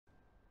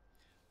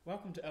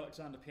Welcome to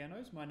Alexander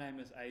Pianos. My name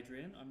is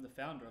Adrian. I'm the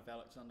founder of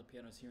Alexander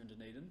Pianos here in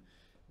Dunedin,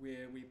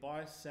 where we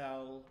buy,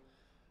 sell,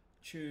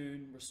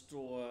 tune,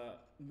 restore,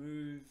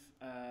 move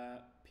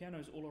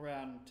pianos all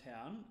around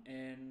town.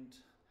 And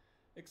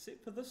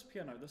except for this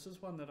piano, this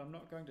is one that I'm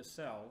not going to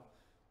sell,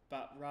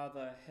 but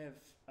rather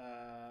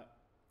have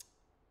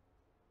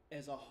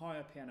as a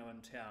hire piano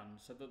in town.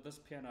 So that this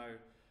piano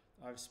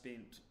I've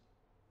spent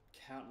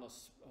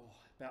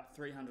about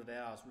 300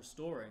 hours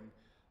restoring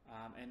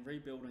and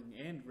rebuilding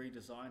and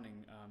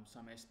redesigning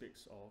some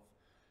aspects of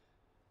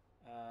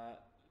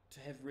to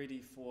have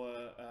ready for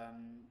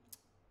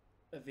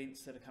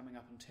events that are coming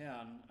up in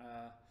town.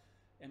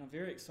 And I'm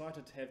very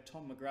excited to have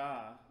Tom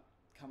McGrath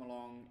come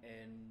along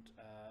and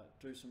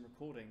do some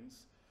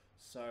recordings.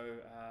 So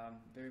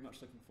very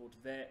much looking forward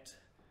to that.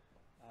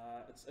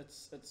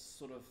 It's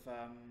sort of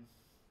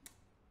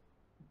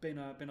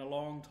been a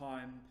long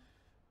time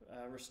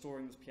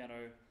restoring this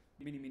piano,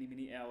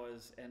 many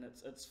hours, and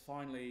it's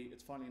finally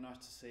nice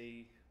to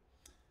see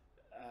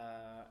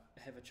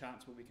have a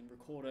chance where we can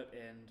record it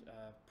and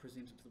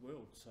present it to the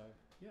world. So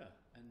yeah,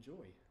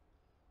 enjoy.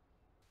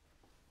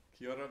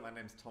 Kia ora, my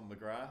name's Tom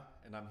McGrath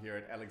and I'm here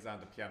at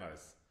Alexander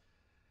Pianos,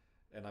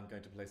 and I'm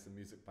going to play some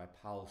music by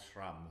Paul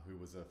Schramm, who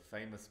was a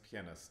famous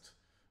pianist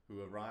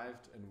who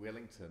arrived in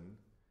Wellington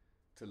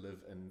to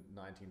live in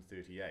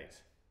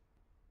 1938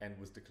 and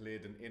was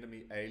declared an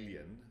enemy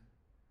alien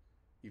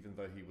even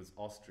though he was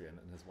Austrian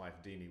and his wife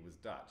Dini was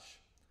Dutch,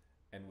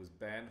 and was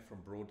banned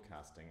from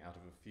broadcasting out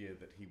of a fear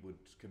that he would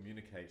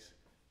communicate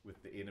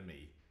with the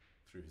enemy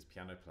through his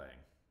piano playing.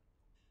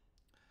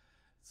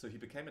 So he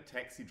became a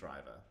taxi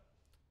driver,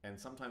 and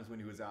sometimes when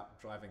he was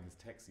out driving his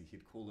taxi,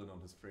 he'd call in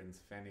on his friends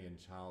Fanny and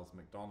Charles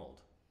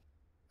MacDonald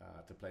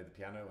to play the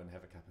piano and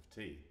have a cup of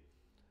tea.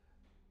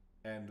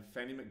 And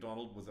Fanny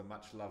MacDonald was a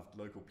much loved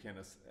local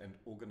pianist and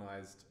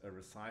organized a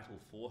recital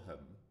for him,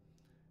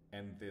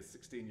 and their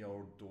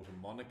 16-year-old daughter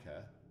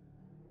Monica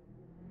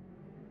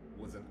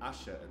was an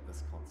usher at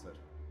this concert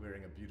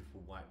wearing a beautiful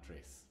white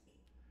dress.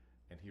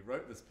 And he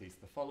wrote this piece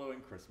the following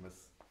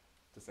Christmas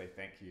to say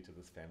thank you to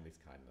this family's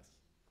kindness.